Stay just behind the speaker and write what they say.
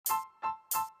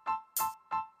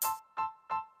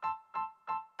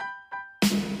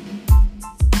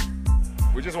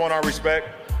We just want our respect.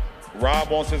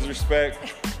 Rob wants his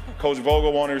respect. Coach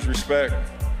Vogel wants his respect.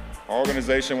 Our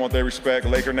organization wants their respect.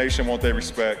 Laker Nation wants their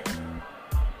respect.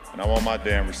 And I want my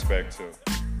damn respect too.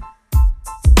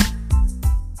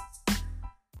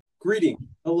 Greeting,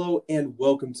 hello, and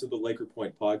welcome to the Laker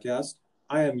Point podcast.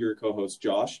 I am your co-host,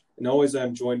 Josh, and always I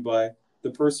am joined by the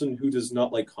person who does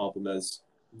not like compliments,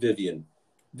 Vivian.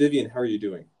 Vivian, how are you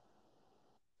doing?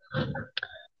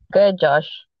 Good, Josh.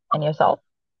 And yourself?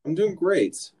 I'm doing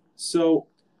great. So,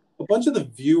 a bunch of the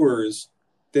viewers,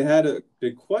 they had a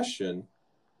big question.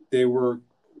 They were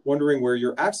wondering where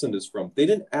your accent is from. They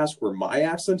didn't ask where my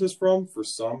accent is from for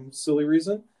some silly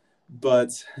reason,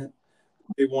 but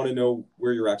they want to know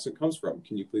where your accent comes from.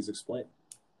 Can you please explain?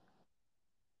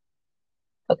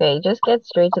 Okay, just get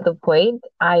straight to the point.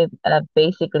 I'm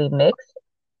basically mixed.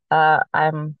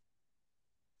 I'm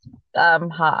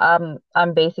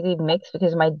I'm basically mixed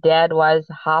because my dad was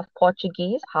half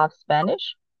Portuguese, half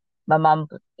Spanish. My mom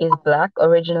is black,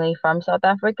 originally from South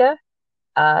Africa.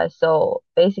 So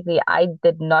basically, I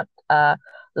did not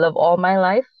live all my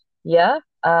life. Yeah.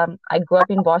 I grew up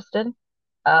in Boston.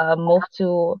 Moved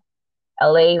to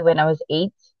LA when I was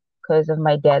 8 because of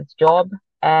my dad's job,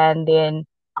 and then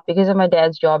because of my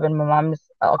dad's job and my mom's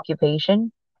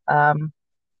occupation, um,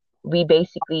 I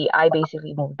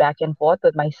basically moved back and forth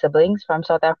with my siblings from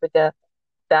South Africa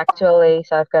back to LA,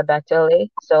 South Africa back to LA.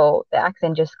 So the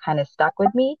accent just kind of stuck with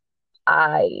me.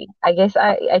 I guess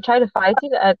I try to fight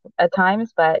it at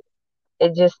times, but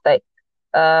it just like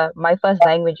my first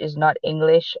language is not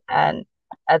English, and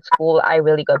at school I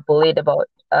really got bullied about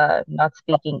not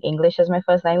speaking English as my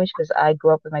first language because I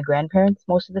grew up with my grandparents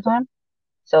most of the time.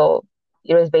 So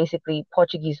it was basically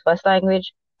Portuguese first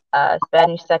language,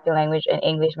 Spanish second language, and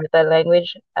English my third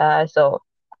language. So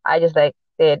I just like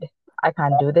said I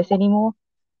can't do this anymore.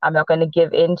 I'm not gonna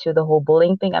give in to the whole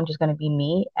bullying thing. I'm just gonna be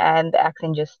me, and the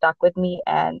accent just stuck with me,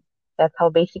 and that's how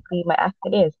basically my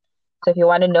accent is. So if you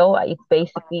want to know, it's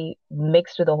basically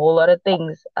mixed with a whole lot of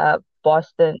things.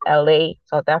 Boston, LA,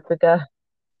 South Africa.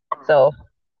 So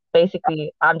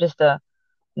basically, I'm just a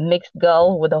mixed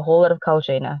girl with a whole lot of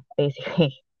culture in her,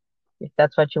 basically. If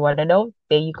that's what you want to know,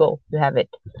 there you go. You have it.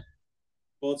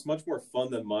 Well, it's much more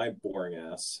fun than my boring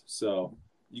ass, so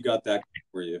you got that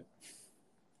for you.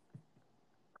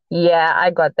 Yeah,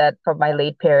 I got that from my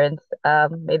late parents.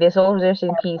 May their souls rest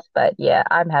in peace, but yeah,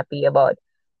 I'm happy about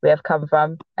where I've come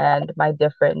from and my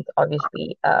different,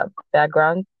 obviously,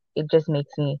 background. It just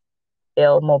makes me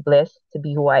feel more blessed to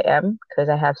be who I am because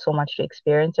I have so much to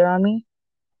experience around me.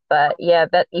 But yeah,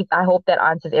 I hope that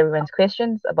answers everyone's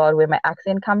questions about where my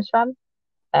accent comes from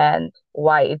and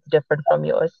why it's different from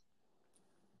yours.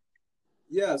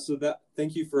 Yeah, so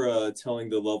thank you for telling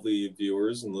the lovely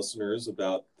viewers and listeners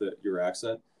about your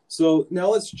accent. So now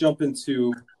let's jump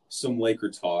into some Laker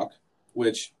talk,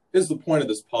 which is the point of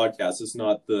this podcast. It's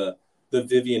not the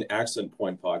Vivian Accent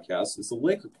Point podcast. It's the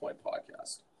Laker Point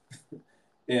podcast.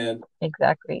 And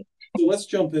exactly. So let's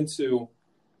jump into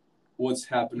what's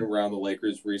happened around the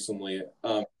Lakers recently.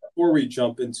 Before we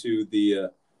jump into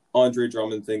the Andre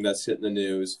Drummond thing that's hitting the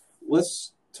news,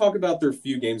 let's talk about their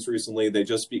few games recently. They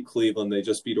just beat Cleveland. They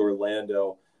just beat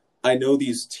Orlando. I know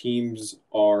these teams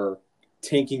are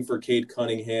tanking for Cade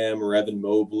Cunningham or Evan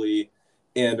Mobley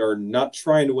and are not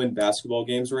trying to win basketball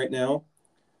games right now.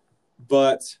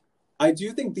 But I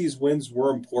do think these wins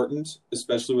were important,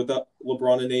 especially with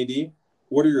LeBron and AD.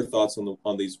 What are your thoughts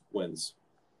on these wins?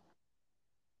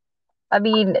 I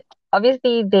mean,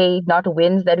 obviously they not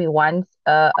wins that we want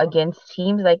against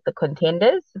teams like the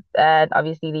contenders, and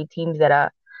obviously the teams that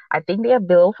are, I think they are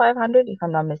below 500 if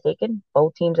I'm not mistaken.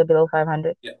 Both teams are below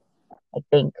 500. Yeah. I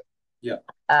think. Yeah.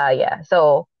 Yeah.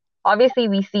 So obviously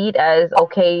we see it as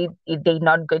okay, they're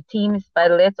not good teams,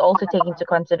 but let's also take into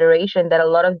consideration that a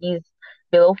lot of these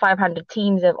below 500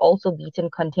 teams have also beaten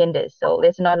contenders. So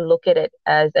let's not look at it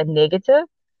as a negative,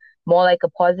 more like a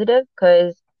positive,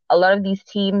 because a lot of these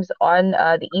teams on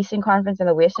the Eastern Conference and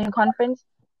the Western Conference,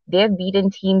 they've beaten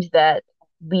teams that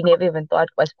we never even thought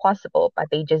was possible, but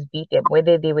they just beat them.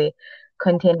 Whether they were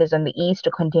contenders on the East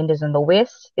or contenders on the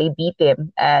West, they beat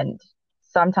them, and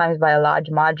sometimes by a large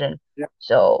margin. Yeah.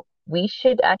 So we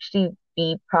should actually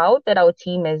be proud that our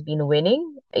team has been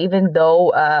winning, even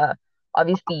though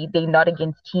obviously they're not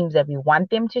against teams that we want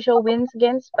them to show wins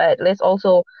against. But let's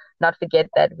also not forget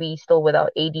that we still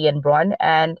without AD and Bron,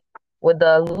 and with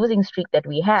the losing streak that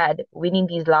we had, winning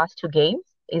these last 2 games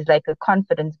is like a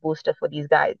confidence booster for these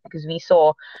guys because we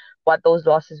saw what those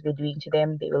losses were doing to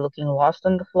them. They were looking lost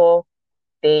on the floor.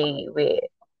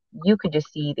 You could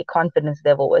just see the confidence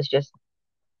level was just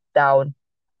down.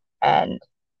 And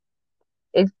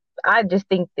I just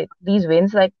think that these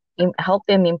wins, like help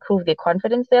them improve their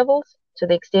confidence levels to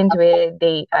the extent where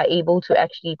they are able to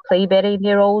actually play better in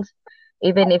their roles.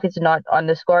 Even if it's not on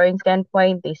the scoring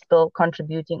standpoint, they're still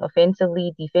contributing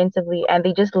offensively, defensively, and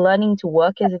they're just learning to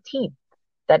work as a team.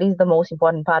 That is the most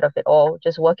important part of it all.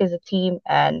 Just work as a team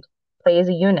and play as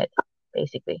a unit,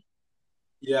 basically.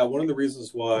 Yeah, one of the reasons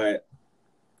why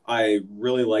I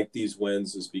really like these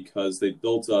wins is because they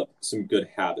built up some good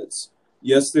habits.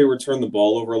 Yes, they returned the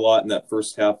ball over a lot in that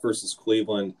first half versus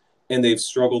Cleveland, and they've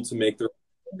struggled to make their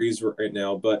threes right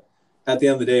now. But at the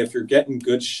end of the day, if you're getting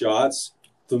good shots,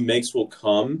 the makes will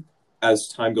come as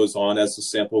time goes on, as the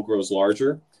sample grows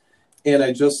larger. And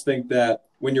I just think that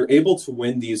when you're able to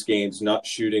win these games not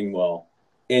shooting well,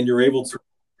 and you're able to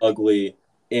ugly,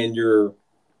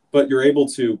 but you're able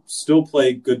to still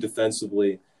play good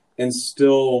defensively and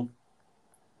still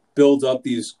build up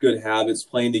these good habits,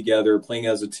 playing together, playing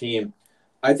as a team,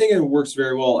 I think it works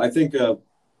very well. I think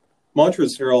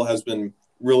Montrezl Harrell has been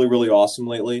really, really awesome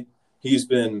lately. He's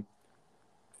been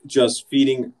just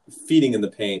feeding in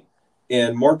the paint.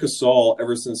 And Marc Gasol,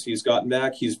 ever since he's gotten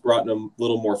back, he's brought a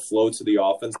little more flow to the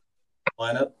offense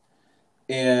lineup.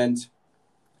 And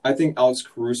I think Alex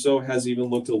Caruso has even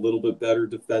looked a little bit better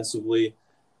defensively.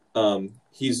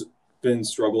 He's been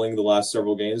struggling the last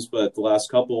several games, but the last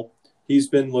couple, he's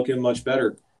been looking much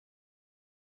better.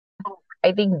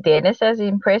 I think Dennis has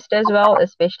impressed as well,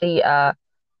 especially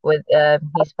with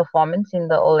his performance in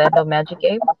the Orlando Magic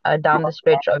game. Down the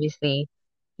stretch, obviously,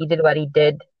 he did what he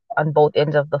did on both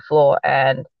ends of the floor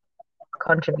and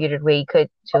contributed where he could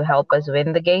to help us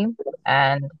win the game.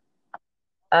 And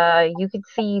you could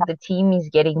see the team is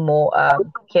getting more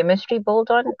chemistry built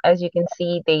on. As you can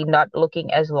see, they're not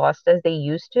looking as lost as they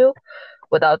used to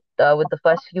with the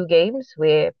first few games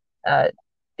where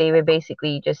they were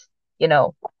basically just,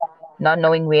 not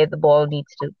knowing where the ball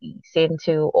needs to be sent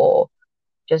to, or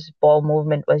just ball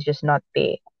movement was just not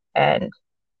there. And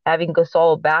having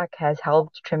Gasol back has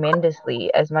helped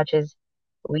tremendously. As much as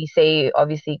we say,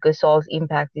 obviously, Gasol's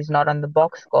impact is not on the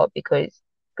box score, because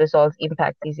Gasol's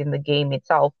impact is in the game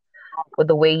itself, with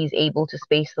the way he's able to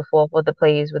space the floor for the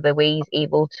players, with the way he's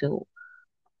able to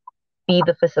be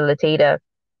the facilitator.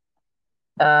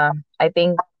 I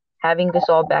think having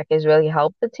Gasol back has really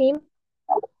helped the team,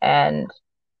 and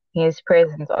his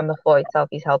presence on the floor itself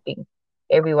is helping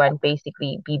everyone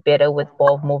basically be better with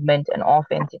ball movement and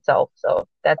offense itself. So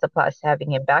that's a plus,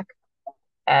 having him back.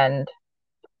 And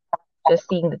just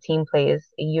seeing the team play as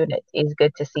a unit is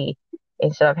good to see,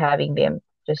 instead of having them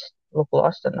just look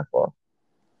lost on the floor.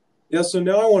 Yeah, so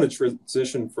now I want to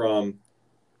transition from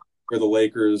where the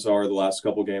Lakers are the last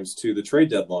couple games to the trade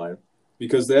deadline,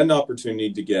 because they had an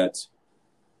opportunity to get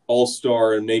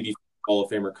All-Star and maybe Hall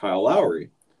of Famer Kyle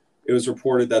Lowry. It was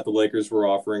reported that the Lakers were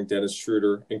offering Dennis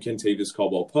Schroeder and Kentavious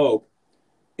Caldwell-Pope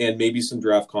and maybe some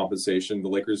draft compensation. The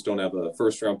Lakers don't have a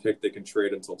first-round pick they can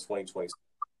trade until 2026.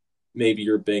 Maybe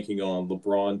you're banking on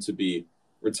LeBron to be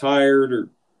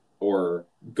retired or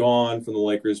gone from the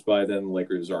Lakers by then. The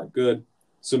Lakers aren't good.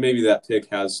 So maybe that pick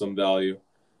has some value.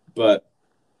 But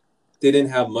they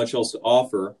didn't have much else to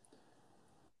offer,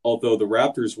 although the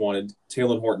Raptors wanted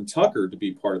Talen Horton-Tucker to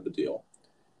be part of the deal.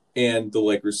 And the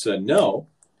Lakers said no.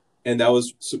 And that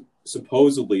was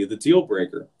supposedly the deal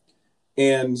breaker.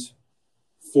 And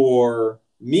for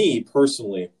me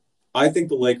personally, I think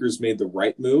the Lakers made the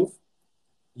right move.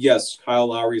 Yes, Kyle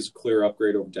Lowry is a clear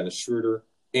upgrade over Dennis Schroeder.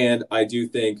 And I do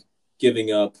think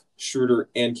giving up Schroeder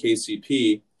and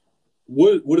KCP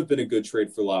would have been a good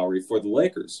trade for Lowry for the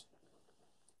Lakers.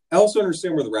 I also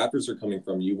understand where the Raptors are coming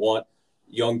from. You want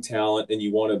young talent and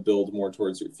you want to build more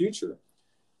towards your future.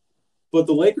 But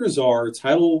the Lakers are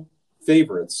title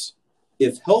favorites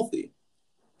if healthy.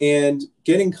 And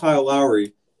getting Kyle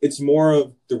Lowry, it's more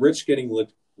of the rich getting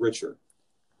richer.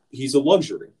 He's a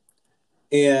luxury.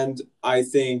 And I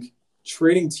think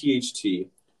trading THT,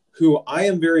 who I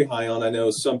am very high on, I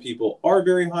know some people are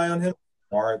very high on him,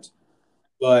 aren't,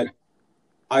 but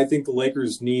I think the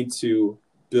Lakers need to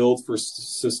build for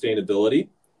sustainability.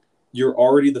 You're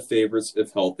already the favorites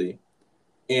if healthy.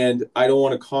 And I don't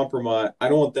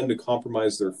want them to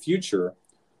compromise their future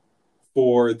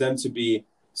for them to be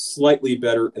slightly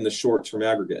better in the short-term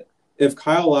aggregate. If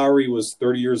Kyle Lowry was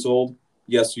 30 years old,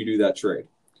 yes, you do that trade.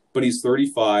 But he's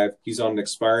 35. He's on an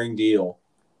expiring deal.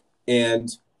 And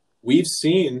we've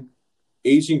seen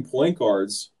aging point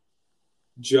guards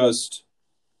just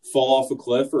fall off a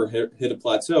cliff or hit a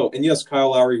plateau. And yes,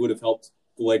 Kyle Lowry would have helped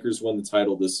the Lakers win the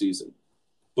title this season.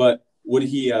 But would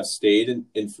he have stayed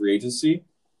in free agency?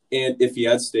 And if he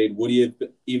had stayed, would he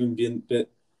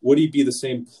be the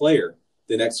same player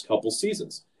the next couple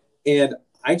seasons? And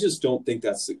I just don't think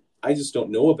that's I just don't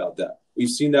know about that. We've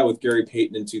seen that with Gary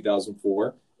Payton in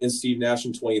 2004 and Steve Nash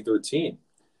in 2013.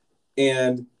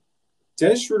 And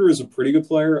Dennis Schroeder is a pretty good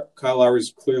player. Kyle Lowry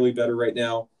is clearly better right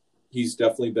now. He's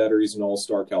definitely better. He's an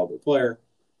all-star caliber player.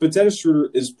 But Dennis Schroeder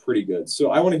is pretty good.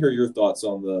 So I want to hear your thoughts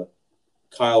on the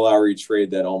Kyle Lowry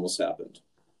trade that almost happened.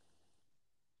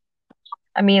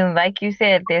 I mean, like you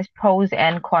said, there's pros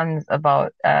and cons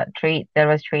about trade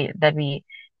that we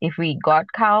if we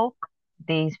got Kyle,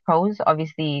 these pros,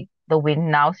 obviously the win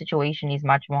now situation is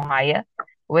much more higher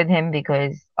with him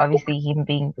because obviously him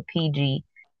being the PG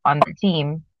on the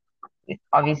team,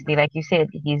 obviously like you said,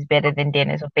 he's better than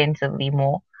Dennis offensively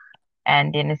more,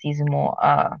 and Dennis is more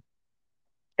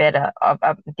better.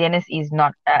 Dennis is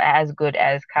not as good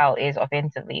as Kyle is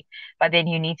offensively. But then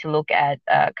you need to look at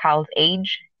Kyle's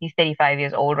age. He's 35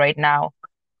 years old right now.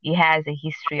 He has a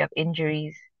history of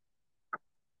injuries.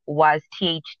 Was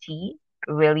THT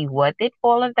really worth it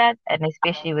for all of that? And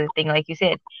especially with a thing like you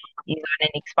said, he's on an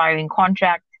expiring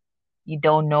contract. You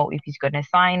don't know if he's going to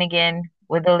sign again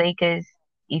with the Lakers.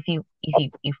 If the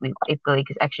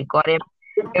Lakers actually got him,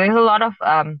 there's a lot of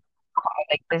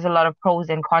there's a lot of pros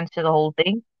and cons to the whole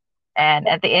thing. And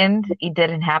at the end, it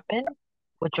didn't happen,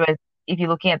 which was, if you're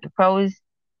looking at the pros,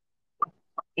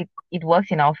 it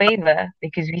works in our favor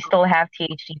because we still have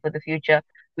THT for the future.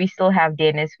 We still have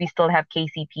Dennis. We still have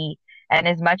KCP. And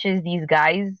as much as these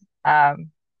guys,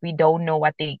 we don't know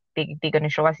what they're going to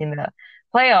show us in the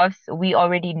playoffs, we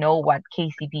already know what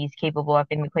KCP is capable of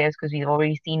in the playoffs because we've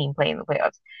already seen him play in the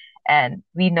playoffs. And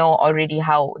we know already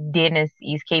how Dennis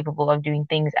is capable of doing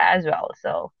things as well.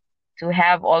 So to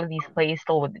have all of these players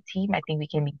still with the team, I think we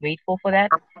can be grateful for that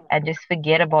and just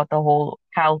forget about the whole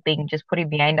Kyle thing. Just put it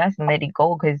behind us and let it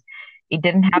go because it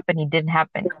didn't happen. It didn't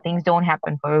happen. Things don't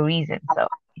happen for a reason. So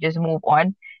you just move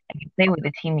on and you play with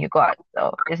the team you got.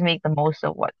 So just make the most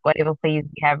of whatever players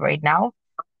we have right now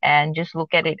and just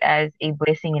look at it as a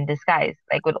blessing in disguise.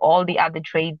 Like with all the other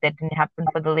trades that didn't happen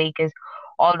for the Lakers,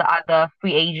 all the other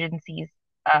free agencies,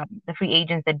 the free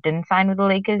agents that didn't sign with the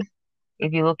Lakers,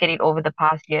 if you look at it over the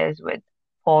past years with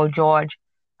Paul George,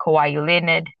 Kawhi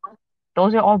Leonard,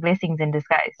 those are all blessings in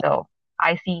disguise. So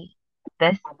I see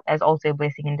this as also a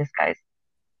blessing in disguise.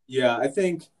 Yeah, I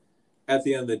think at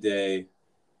the end of the day,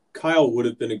 Kyle would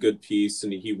have been a good piece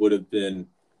and he would have been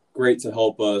great to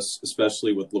help us,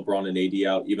 especially with LeBron and AD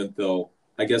out, even though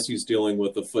I guess he's dealing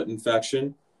with a foot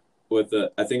infection with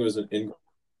I think it was an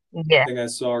Yeah. thing I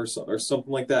saw or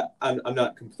something like that. I'm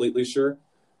not completely sure.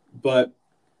 But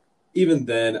even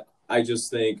then, I just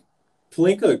think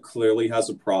Pelinka clearly has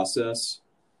a process.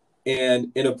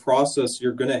 And in a process,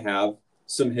 you're going to have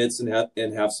some hits and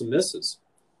have some misses.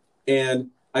 And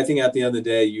I think at the end of the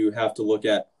day, you have to look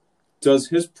at, does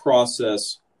his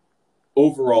process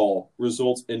overall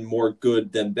result in more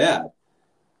good than bad?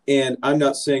 And I'm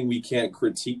not saying we can't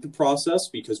critique the process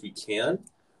because we can,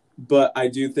 but I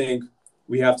do think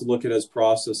we have to look at his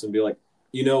process and be like,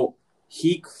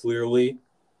 he clearly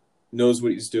knows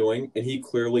what he's doing and he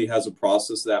clearly has a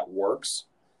process that works.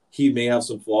 He may have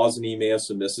some flaws and he may have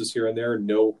some misses here and there.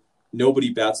 Nobody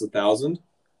bats 1,000,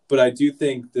 but I do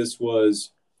think this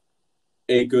was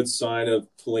a good sign of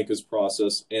Pelinka's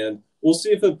process, and we'll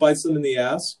see if it bites them in the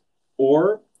ass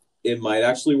or it might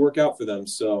actually work out for them.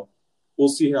 So we'll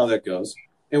see how that goes.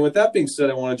 And with that being said,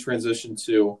 I want to transition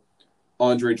to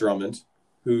Andre Drummond,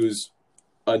 who's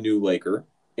a new Laker,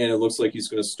 and it looks like he's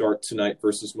going to start tonight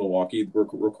versus Milwaukee. We're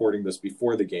recording this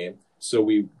before the game, so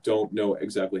we don't know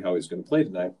exactly how he's going to play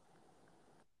tonight.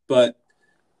 But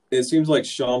it seems like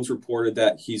Shams reported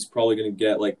that he's probably going to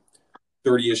get like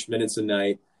 30-ish minutes a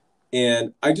night.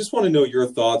 And I just want to know your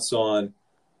thoughts on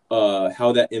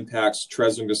how that impacts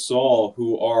Trez and Gasol,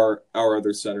 who are our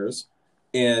other centers.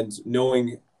 And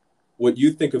knowing what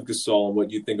you think of Gasol and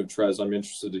what you think of Trez, I'm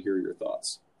interested to hear your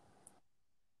thoughts.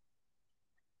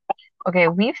 Okay,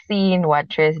 we've seen what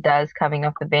Trez does coming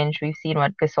off the bench. We've seen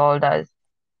what Gasol does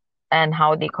and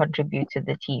how they contribute to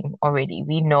the team already.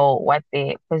 We know what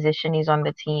their position is on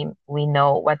the team. We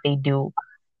know what they do,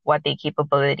 what their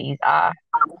capabilities are.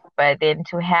 But then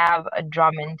to have a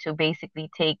Drummond to basically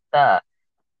take to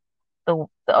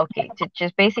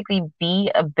just basically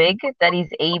be a big that is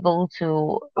able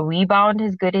to rebound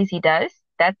as good as he does,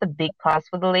 that's a big plus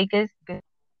for the Lakers.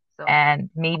 And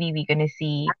maybe we're gonna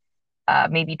see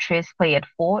maybe Trez play at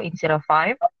 4 instead of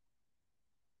 5.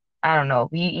 I don't know.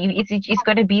 It's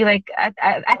gonna be like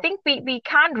I think we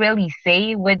can't really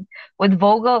say with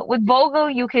Vogel. With Vogel,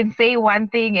 you can say one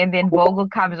thing and then Vogel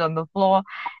comes on the floor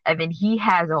and then he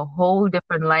has a whole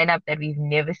different lineup that we've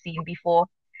never seen before.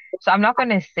 So I'm not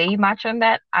gonna say much on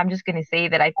that. I'm just gonna say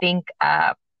that I think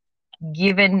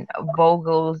given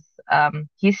Vogel's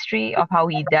history of how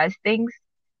he does things,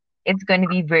 it's going to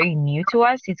be very new to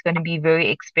us. It's going to be very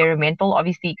experimental,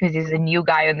 obviously, because there's a new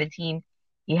guy on the team.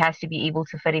 He has to be able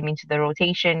to fit him into the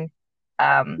rotation.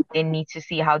 They need to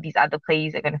see how these other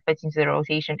players are going to fit into the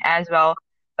rotation as well.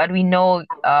 But we know,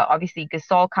 obviously,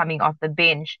 Gasol coming off the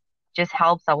bench just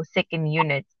helps our second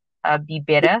unit be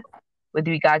better with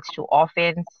regards to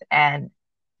offense and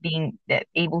being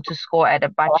able to score at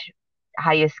a much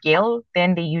higher scale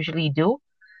than they usually do.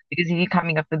 Because if you're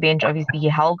coming off the bench, obviously he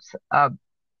helps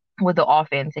with the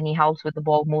offense and he helps with the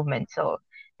ball movement. So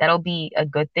that'll be a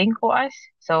good thing for us.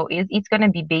 So it's going to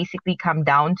be basically come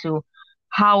down to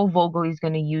how Vogel is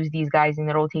going to use these guys in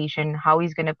the rotation, how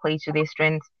he's going to play to their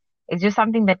strengths. It's just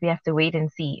something that we have to wait and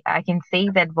see. I can say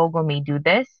that Vogel may do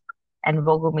this and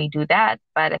Vogel may do that,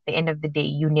 but at the end of the day,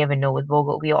 you never know with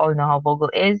Vogel. We all know how Vogel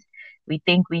is. We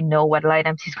think we know what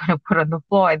lineups he's going to put on the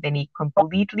floor, and then he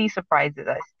completely surprises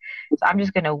us. So I'm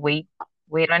just going to wait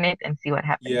on it and see what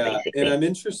happens, Yeah, and basically. I'm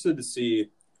interested to see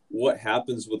what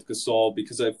happens with Gasol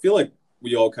because I feel like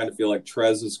we all kind of feel like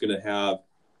Trez is going to have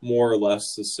more or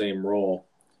less the same role.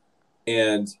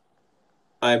 And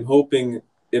I'm hoping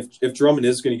if Drummond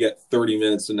is going to get 30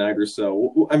 minutes a night or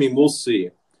so, I mean, we'll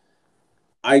see.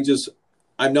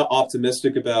 I'm not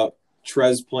optimistic about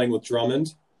Trez playing with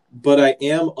Drummond, but I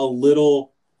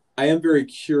am very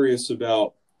curious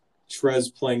about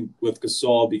Trez playing with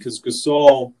Gasol because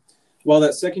Gasol, while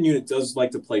that second unit does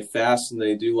like to play fast and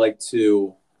they do like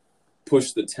to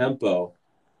push the tempo,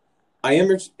 I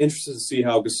am interested to see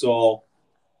how Gasol,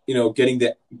 getting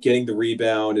the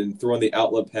rebound and throwing the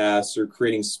outlet pass or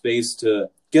creating space to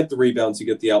get the rebound to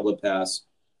get the outlet pass.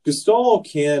 Gasol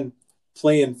can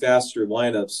play in faster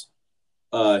lineups.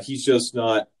 He's just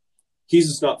not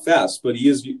fast, but he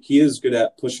is good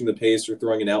at pushing the pace or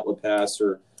throwing an outlet pass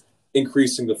or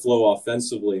increasing the flow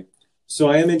offensively. So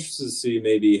I am interested to see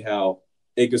maybe how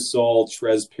a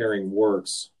Gasol-Trez pairing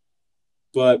works.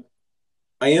 But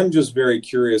I am just very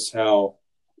curious how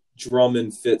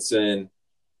Drummond fits in.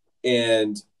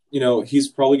 And, he's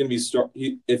probably going to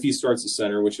be if he starts the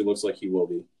center, which it looks like he will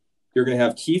be, you're going to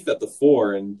have Keith at the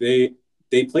 4, and they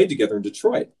played together in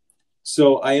Detroit.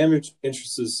 So I am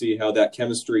interested to see how that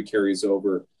chemistry carries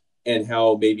over and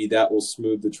how maybe that will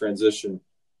smooth the transition.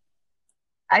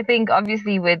 I think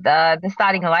obviously with the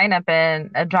starting lineup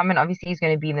and Drummond obviously he's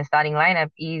going to be in the starting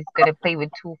lineup. He's going to play with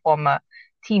two former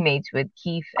teammates with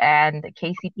Keith and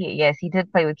KCP. Yes, he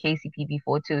did play with KCP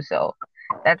before too, so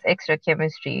that's extra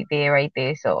chemistry there right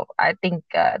there. So I think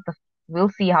we'll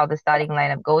see how the starting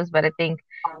lineup goes, but I think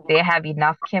they have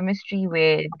enough chemistry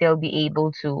where they'll be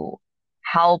able to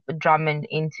help Drummond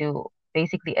into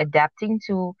basically adapting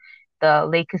to the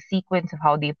Lakers sequence of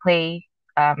how they play,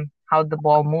 how the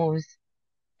ball moves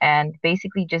and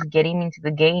basically just getting into the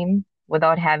game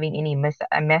without having any mess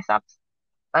ups.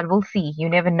 But we'll see. You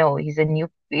never know. He's a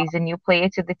new player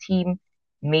to the team.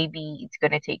 Maybe it's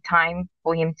gonna take time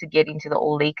for him to get into the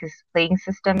old Lakers playing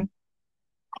system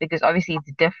because obviously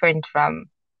it's different from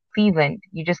Cleveland.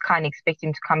 You just can't expect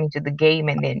him to come into the game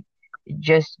and then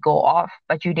just go off.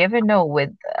 But you never know with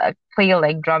a player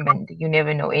like Drummond. You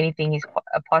never know. Anything is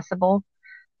possible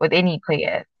with any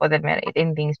player for that matter.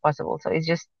 Anything is possible. So it's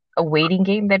just a waiting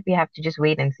game that we have to just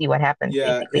wait and see what happens,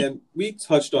 Yeah, basically. and we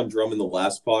touched on Drummond the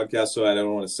last podcast, so I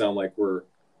don't want to sound like we're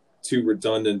too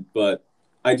redundant, but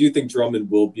I do think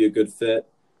Drummond will be a good fit.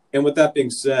 And with that being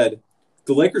said,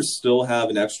 the Lakers still have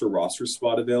an extra roster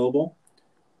spot available,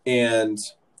 and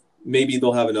maybe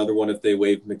they'll have another one if they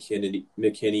waive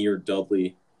McKinney or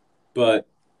Dudley. But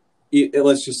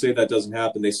let's just say that doesn't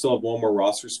happen. They still have one more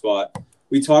roster spot.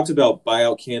 We talked about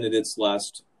buyout candidates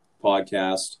last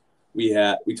podcast. We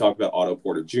talked about Otto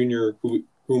Porter Jr.,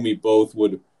 whom we both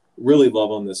would really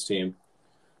love on this team.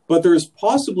 But there's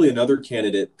possibly another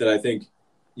candidate that I think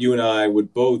you and I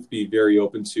would both be very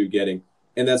open to getting,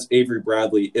 and that's Avery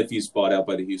Bradley if he's bought out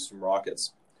by the Houston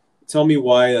Rockets. Tell me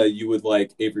why you would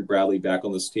like Avery Bradley back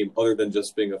on this team, other than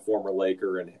just being a former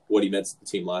Laker and what he meant to the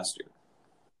team last year.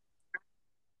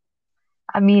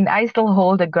 I mean, I still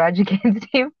hold a grudge against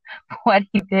him for what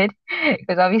he did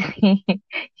because obviously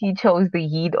he chose the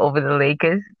Heat over the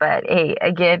Lakers. But hey,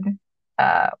 again,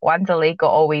 once a Laker,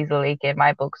 always a Laker in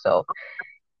my book. So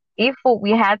if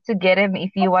we had to get him,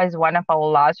 if he was one of our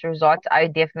last resorts, I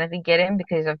definitely get him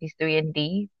because of his 3 and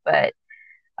D. But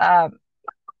um,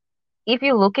 if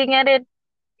you're looking at it,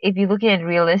 if you're looking at it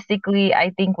realistically, I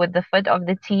think with the fit of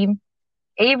the team,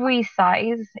 Avery's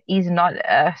size is not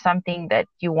something that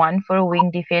you want for a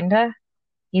wing defender.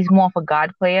 He's more of a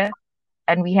guard player,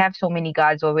 and we have so many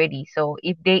guards already. So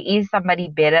if there is somebody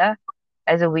better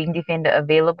as a wing defender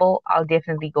available, I'll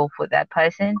definitely go for that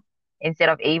person. instead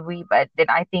of Avery. But then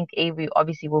I think Avery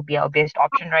obviously will be our best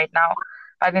option right now.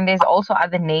 But then there's also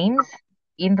other names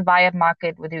in the buyout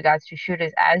market with regards to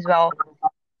shooters as well.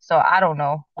 So I don't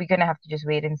know. We're gonna have to just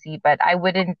wait and see. But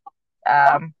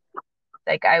um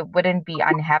I wouldn't be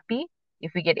unhappy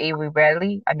if we get Avery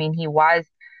Bradley. I mean, he was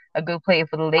a good player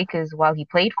for the Lakers while he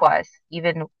played for us.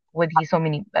 Even with his so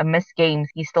many missed games,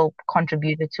 he still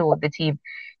contributed to the team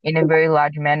in a very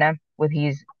large manner with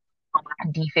his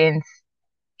defense,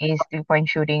 his three-point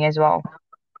shooting as well,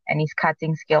 and his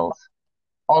cutting skills.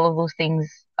 All of those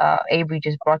things Avery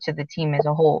just brought to the team as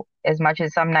a whole. As much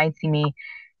as some nights he may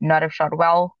not have shot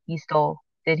well, he still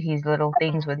did his little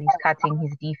things with his cutting,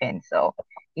 his defense. So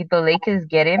if the Lakers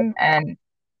get him and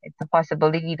it's a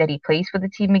possibility that he plays for the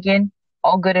team again,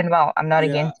 all good and well. I'm not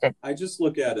Yeah, against it. I just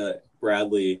look at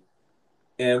Bradley,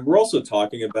 and we're also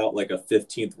talking about like a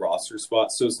 15th roster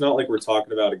spot. So it's not like we're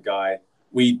talking about a guy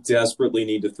we desperately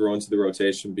need to throw into the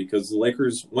rotation because the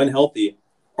Lakers, when healthy,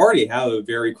 already have a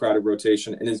very crowded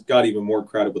rotation and it's got even more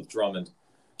crowded with Drummond.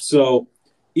 So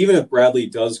even if Bradley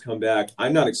does come back,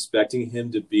 I'm not expecting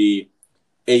him to be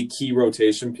a key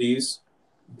rotation piece.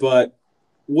 But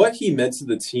what he meant to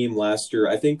the team last year,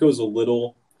 I think, goes a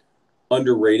little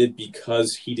underrated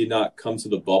because he did not come to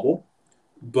the bubble.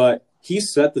 But he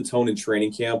set the tone in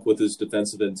training camp with his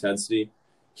defensive intensity.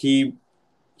 He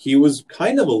he was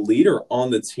kind of a leader on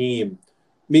the team,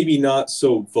 maybe not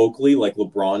so vocally like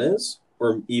LeBron is,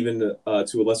 or even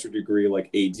to a lesser degree like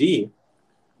AD.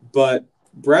 But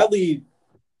Bradley,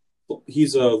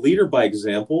 he's a leader by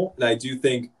example, and I do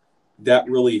think that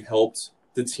really helped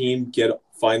the team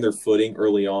find their footing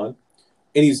early on.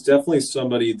 And he's definitely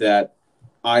somebody that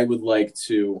I would like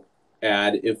to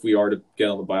add if we are to get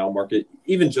on the buyout market,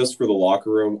 even just for the locker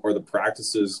room or the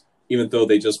practices, even though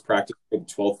they just practiced for the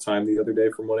 12th time the other day,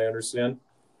 from what I understand.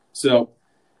 So,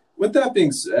 with that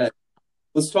being said,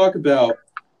 let's talk about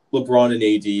LeBron and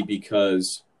AD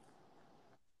because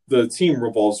the team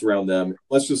revolves around them.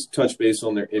 Let's just touch base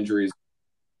on their injuries.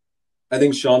 I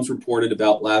think Shams reported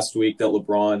about last week that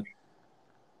LeBron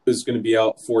is going to be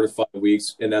out 4 to 5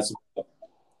 weeks, and that's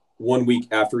 1 week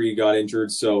after he got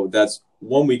injured. So that's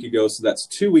 1 week ago. So that's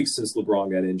 2 weeks since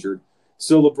LeBron got injured.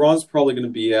 So LeBron's probably going to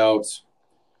be out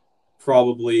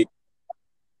probably,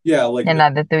 like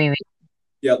Another 3 weeks.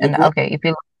 yeah, And LeBron, okay, if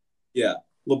you yeah,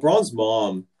 LeBron's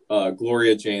mom,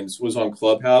 Gloria James, was on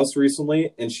Clubhouse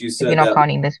recently, and she if said you're not that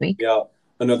counting this week, be out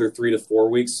another 3 to 4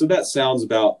 weeks. So that sounds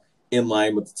about in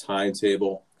line with the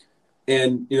timetable.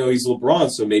 And he's LeBron,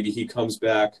 so maybe he comes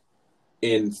back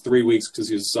in 3 weeks because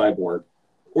he's a cyborg,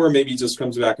 or maybe he just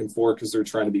comes back in 4 because they're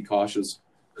trying to be cautious.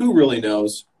 Who really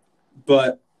knows?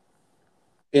 But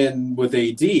with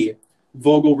AD,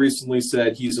 Vogel recently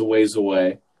said he's a ways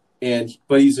away,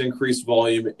 but he's increased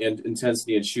volume and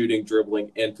intensity in shooting,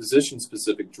 dribbling, and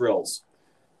position-specific drills.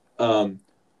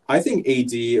 I think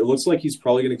AD, it looks like he's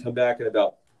probably going to come back in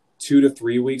about 2 to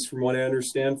 3 weeks, from what I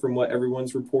understand, from what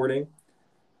everyone's reporting.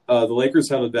 The Lakers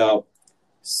have about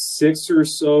 6 or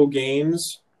so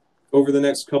games over the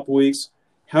next couple weeks.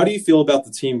 How do you feel about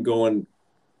the team going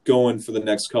for the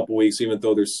next couple weeks, even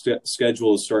though their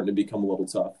schedule is starting to become a little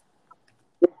tough?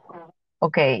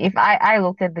 okay, if I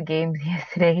looked at the games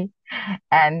yesterday,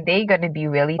 and they're going to be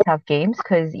really tough games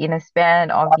because in a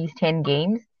span of these 10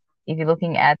 games, if you're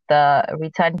looking at the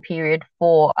return period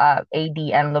for AD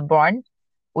and LeBron,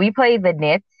 we play the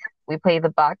Nets, we play the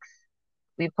Bucks,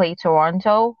 we play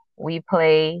Toronto, we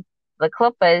play the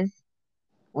Clippers,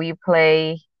 we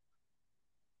play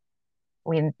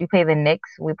we play the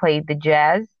Knicks, we play the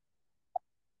Jazz,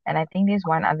 and I think there's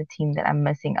one other team that I'm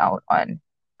missing out on.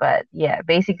 But yeah,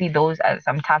 basically those are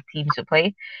some tough teams to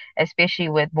play, especially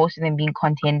with most of them being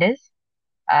contenders.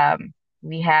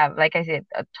 We have, like I said,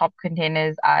 top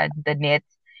contenders are the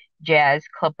Nets, Jazz,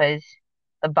 Clippers,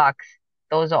 the Bucks.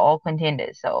 Those are all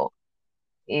contenders. So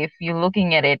if you're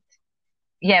looking at it,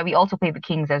 yeah, we also play the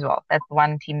Kings as well. That's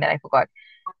one team that I forgot.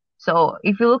 So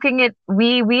if you're looking at,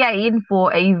 we are in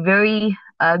for a very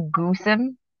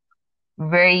gruesome,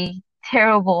 very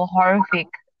terrible, horrific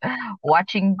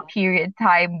watching period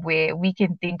time where we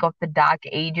can think of the dark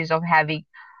ages of having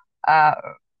uh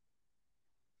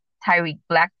Tyreek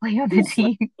Black play on the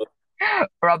team,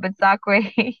 Robert Sacre.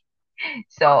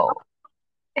 So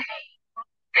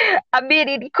I mean,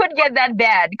 it could get that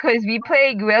bad because we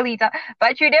playing really tough.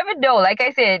 But you never know. Like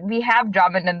I said, we have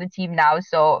Drummond on the team now,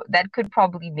 so that could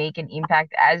probably make an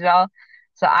impact as well.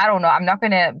 So I don't know. I'm not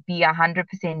gonna be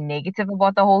 100% negative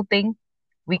about the whole thing.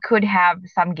 We could have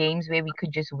some games where we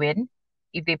could just win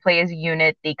if they play as a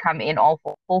unit. They come in all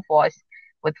full force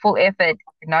with full effort,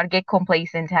 not get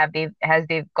complacent. As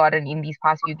they've gotten in these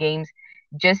past few games,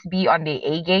 just be on their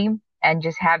A game and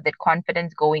just have that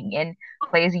confidence going in,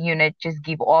 play as a unit, just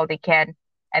give all they can,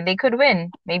 and they could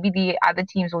win. Maybe the other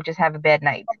teams will just have a bad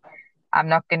night. I'm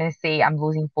not gonna say I'm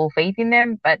losing full faith in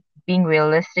them, but being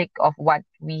realistic of what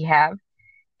we have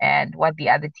and what the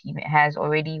other team has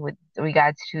already with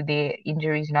regards to their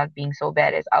injuries not being so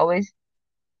bad as ours,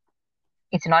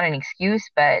 it's not an excuse,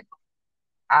 but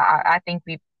I think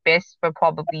we best will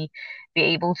probably be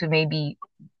able to maybe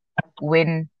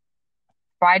win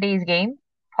Friday's game,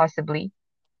 possibly.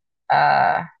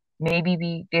 Uh,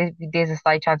 maybe there's a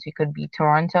slight chance we could beat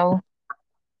Toronto.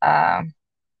 Um,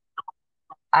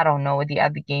 I don't know the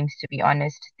other games to be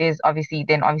honest. There's obviously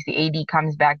AD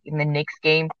comes back in the next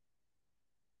game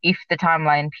if the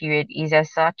timeline period is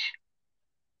as such.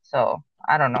 So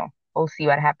I don't know. We'll see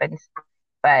what happens.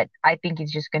 But I think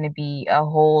it's just going to be a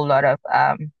whole lot of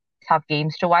tough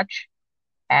games to watch.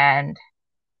 And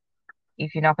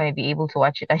if you're not going to be able to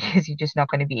watch it, I guess you're just not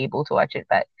going to be able to watch it.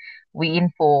 But we in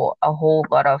for a whole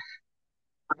lot of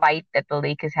fight that the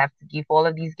Lakers have to give all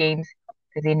of these games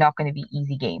because they're not going to be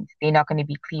easy games. They're not going to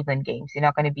be Cleveland games. They're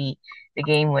not going to be the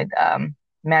game with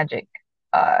Magic.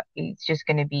 It's just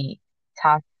going to be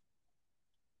tough,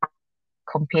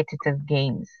 competitive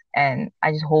games, and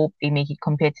I just hope they make it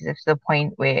competitive to the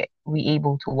point where we're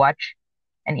able to watch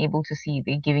and able to see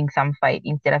they're giving some fight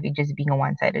instead of it just being a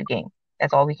one-sided game.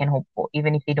 That's all we can hope for,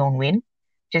 even if they don't win.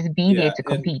 Just be there Yeah, to and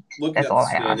compete. looking That's at the all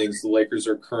I ask. standings, the Lakers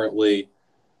are currently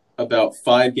about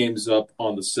 5 games up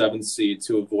on the 7th seed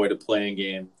to avoid a playing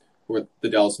game, where the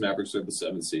Dallas Mavericks are the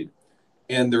 7th seed.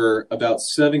 And they're about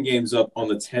 7 games up on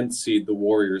the 10th seed, the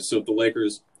Warriors. So if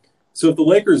the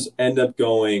Lakers end up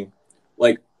going,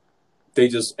 like, they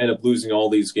just end up losing all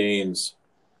these games,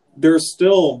 they're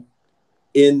still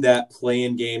in that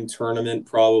play-in game tournament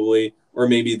probably, or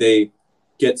maybe they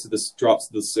get to this drops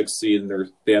to the 6th seed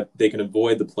and they can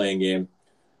avoid the play-in game.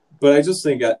 But I just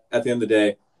think at the end of the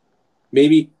day,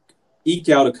 maybe eke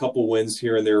out a couple wins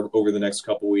here and there over the next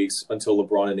couple weeks until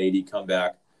LeBron and AD come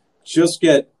back. Just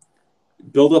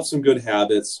build up some good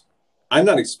habits. I'm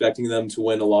not expecting them to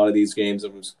win a lot of these games.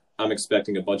 I'm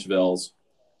expecting a bunch of L's.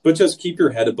 But just keep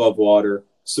your head above water,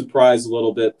 surprise a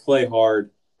little bit, play hard.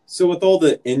 So with all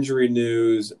the injury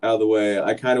news out of the way,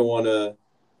 I kind of want to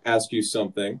ask you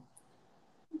something.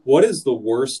 What is the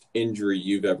worst injury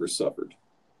you've ever suffered?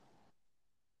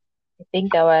 I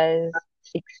think I was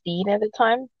 16 at the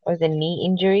time. It was a knee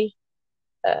injury.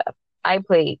 Uh, I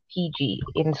played PG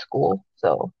in school,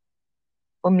 so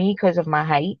for me, because of my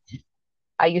height,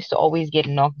 I used to always get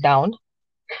knocked down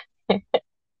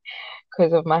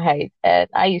because of my height, and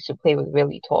I used to play with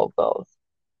really tall girls.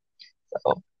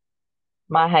 So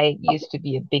my height used to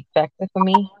be a big factor for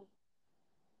me.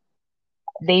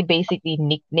 They basically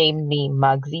nicknamed me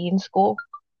Muggsy in school.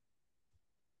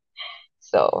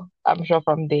 So I'm sure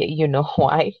from there you know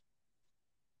why. Yep.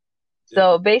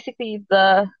 So basically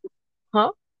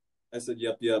huh? I said,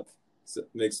 yep.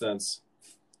 Makes sense.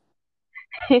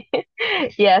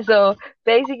 Yeah, so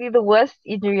basically the worst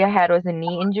injury I had was a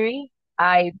knee injury.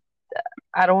 I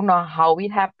I don't know how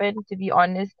it happened, to be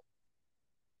honest.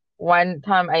 One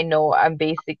time I know I'm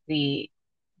basically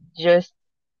just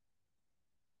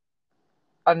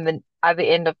on the other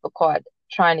end of the court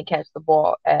trying to catch the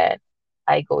ball and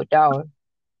I go down.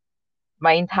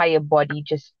 My entire body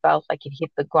just felt like it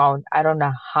hit the ground. I don't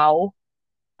know how.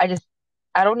 I just,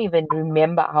 I don't even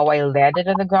remember how I landed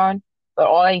on the ground, but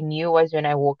all I knew was when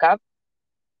I woke up,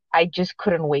 I just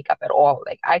couldn't wake up at all.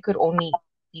 Like I could only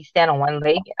be stand on one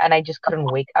leg and I just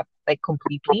couldn't wake up like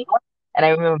completely. And I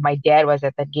remember my dad was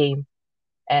at that game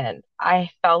and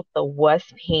I felt the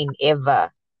worst pain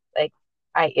ever, like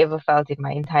I ever felt in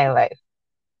my entire life.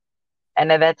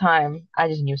 And at that time, I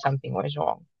just knew something was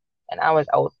wrong. And I was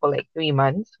out for like 3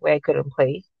 months where I couldn't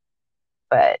play.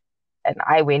 But and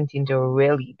I went into a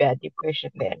really bad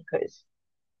depression then because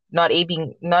not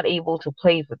able to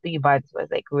play for 3 months was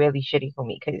like really shitty for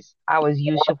me because I was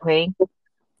used to playing.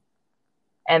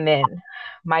 And then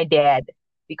my dad,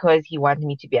 because he wanted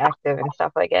me to be active and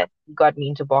stuff like that, he got me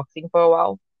into boxing for a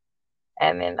while.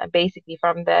 And then basically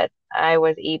from that, I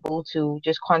was able to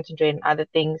just concentrate on other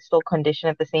things, still condition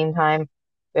at the same time,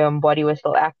 where my body was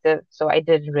still active. So I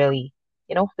didn't really,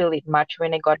 feel it much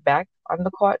when I got back on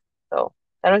the court. So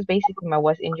that was basically my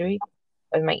worst injury,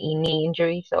 was my knee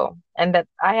injury. So, and that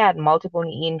I had multiple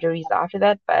knee injuries after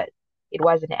that, but it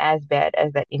wasn't as bad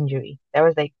as that injury. That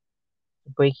was like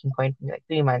the breaking point for me. Like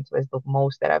 3 months was the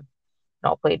most that I've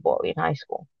not played ball in high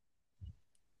school.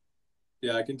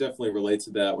 Yeah, I can definitely relate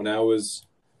to that. When I was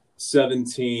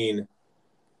 17,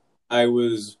 I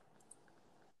was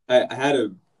I had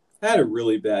a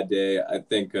really bad day. I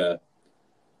think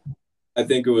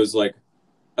it was like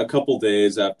a couple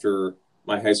days after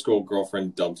my high school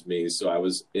girlfriend dumped me, so I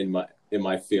was in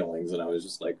my feelings, and I was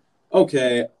just like,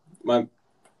 okay, my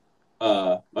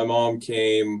my mom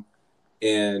came,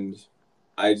 and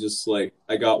I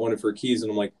got one of her keys,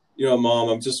 and I'm like, mom,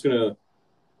 I'm just gonna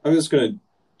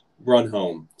run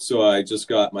home. So I just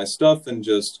got my stuff and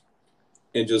just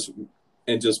and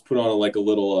just put on like a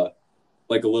little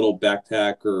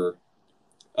backpack or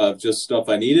of just stuff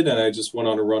I needed, and I just went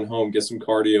on a run home, get some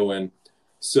cardio in.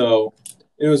 So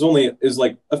it was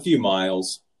like a few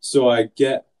miles. So I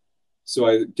get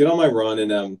on my run,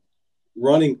 and I'm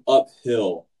running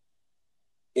uphill,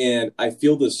 and I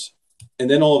feel this, and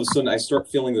then all of a sudden I start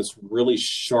feeling this really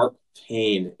sharp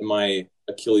pain in my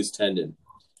Achilles tendon,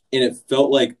 and it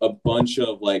felt like a bunch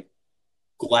of like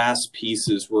glass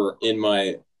pieces were in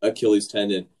my Achilles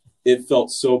tendon. It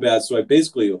felt so bad, so I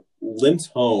basically limped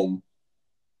home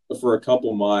for a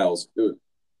couple miles.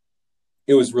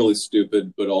 It was really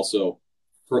stupid, but also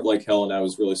hurt like hell, and I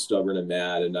was really stubborn and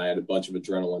mad, and I had a bunch of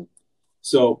adrenaline.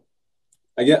 So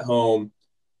I get home,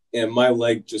 and my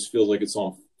leg just feels like it's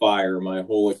on fire. My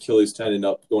whole Achilles tendon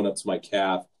going up to my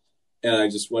calf, and I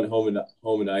just went home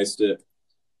and iced it,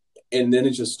 and then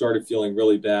it just started feeling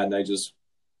really bad, and I just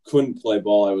couldn't play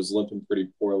ball. I was limping pretty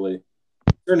poorly.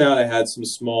 Turned out I had some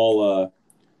small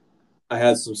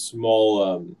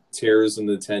tears in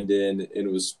the tendon, and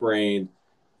it was sprained,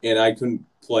 and I couldn't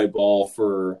play ball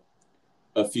for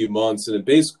a few months, and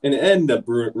it ended up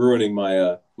ruining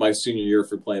my senior year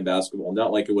for playing basketball.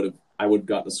 Not like I would have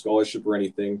gotten a scholarship or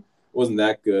anything. It wasn't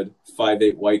that good.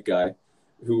 5'8" white guy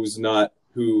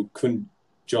who couldn't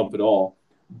jump at all.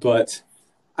 But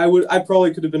I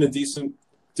probably could have been a decent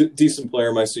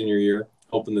player my senior year,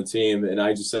 helping the team, and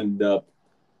I just ended up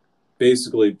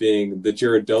basically being the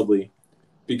Jared Dudley,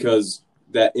 because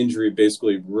that injury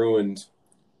basically ruined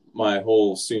my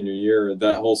whole senior year.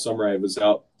 That whole summer I was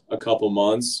out a couple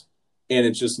months, and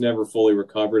it just never fully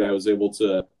recovered. I was able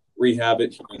to rehab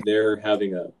it here and there,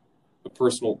 having a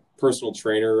personal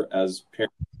trainer as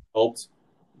parents helped,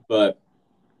 but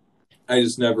I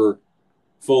just never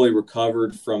fully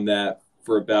recovered from that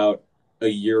for about a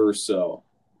year or so,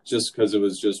 just because it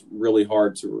was just really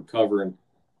hard to recover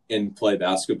and play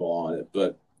basketball on it.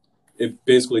 But it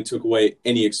basically took away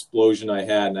any explosion I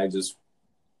had, and I just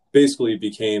basically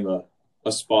became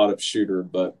a spot-up shooter.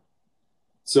 But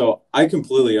so I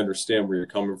completely understand where you're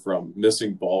coming from,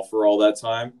 missing ball for all that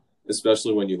time,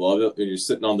 especially when you love it, and you're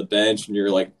sitting on the bench and you're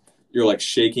like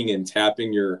shaking and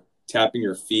tapping your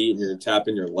feet, and you're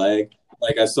tapping your leg.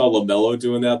 Like I saw LaMelo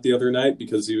doing that the other night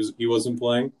because he wasn't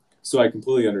playing. So I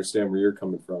completely understand where you're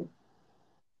coming from.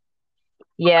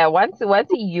 Yeah, once you're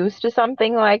used to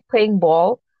something like playing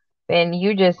ball, then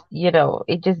you just,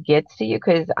 it just gets to you.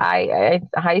 Because in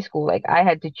high school, like I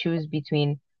had to choose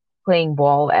between playing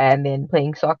ball and then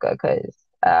playing soccer. Because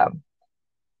I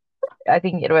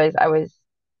think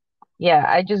yeah,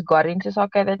 I just got into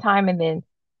soccer at the time, and then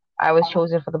I was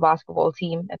chosen for the basketball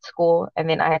team at school, and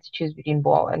then I had to choose between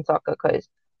ball and soccer because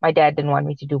my dad didn't want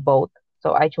me to do both.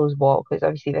 So I chose ball because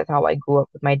obviously that's how I grew up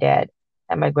with my dad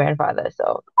and my grandfather.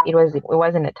 So it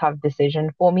wasn't a tough decision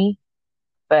for me.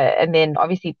 But and then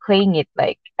obviously playing it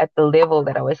like at the level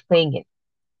that I was playing it,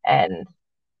 and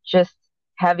just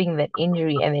having that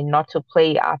injury and then not to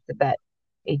play after that,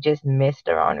 it just messed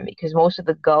around with me because most of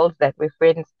the girls that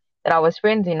I was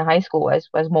friends in high school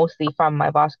was mostly from my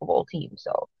basketball team.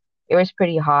 So it was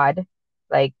pretty hard,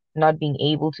 like not being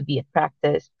able to be at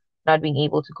practice, not being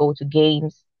able to go to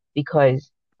games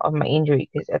because of my injury.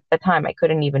 Because at the time I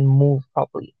couldn't even move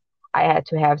properly. I had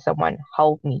to have someone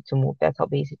help me to move. That's how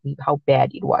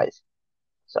bad it was.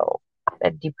 So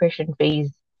that depression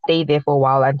phase stayed there for a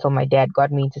while until my dad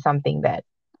got me into something that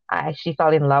I actually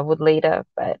fell in love with later.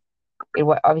 But it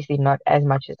was obviously not as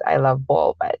much as I love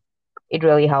ball, but it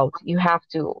really helped. You have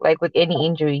to, like with any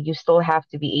injury, you still have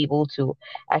to be able to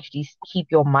actually keep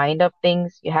your mind up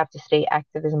things. You have to stay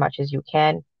active as much as you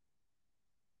can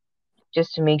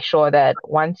just to make sure that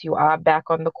once you are back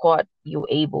on the court, you're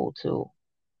able to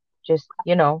just,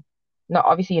 not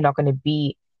obviously you're not going to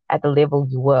be at the level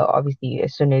you were, obviously,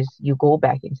 as soon as you go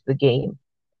back into the game,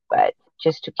 but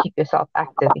just to keep yourself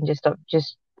active and just stop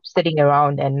just sitting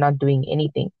around and not doing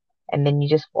anything. And then you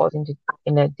just fall into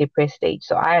in a depressed stage.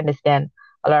 So I understand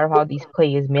a lot of how these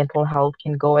players' mental health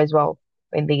can go as well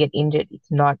when they get injured.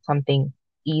 It's not something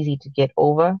easy to get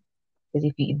over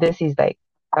because this is like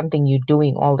something you're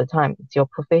doing all the time. It's your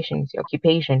profession, it's your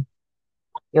occupation.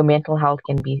 Your mental health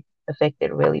can be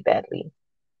affected really badly.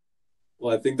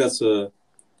 Well, I think that's a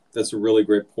really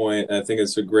great point. And I think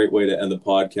it's a great way to end the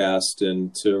podcast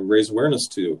and to raise awareness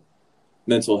to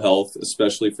mental health,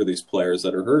 especially for these players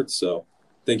that are hurt. So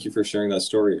thank you for sharing that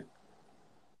story.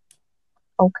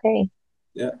 Okay.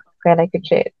 Yeah. Glad I could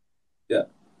share it. Yeah.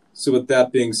 So with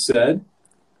that being said,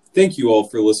 thank you all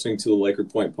for listening to the Laker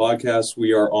Point podcast.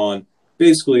 We are on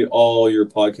basically all your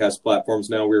podcast platforms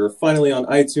now. We are finally on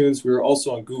iTunes. We are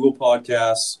also on Google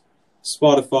Podcasts,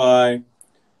 Spotify,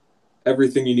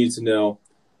 everything you need to know.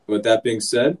 And with that being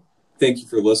said, thank you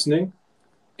for listening,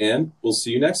 and we'll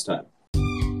see you next time.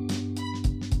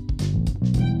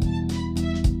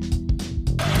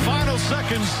 Final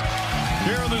seconds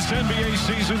here in this NBA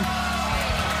season.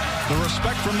 The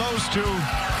respect from those two.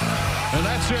 And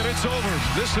that's it. It's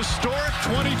over. This historic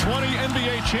 2020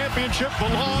 NBA championship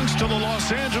belongs to the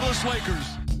Los Angeles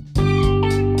Lakers.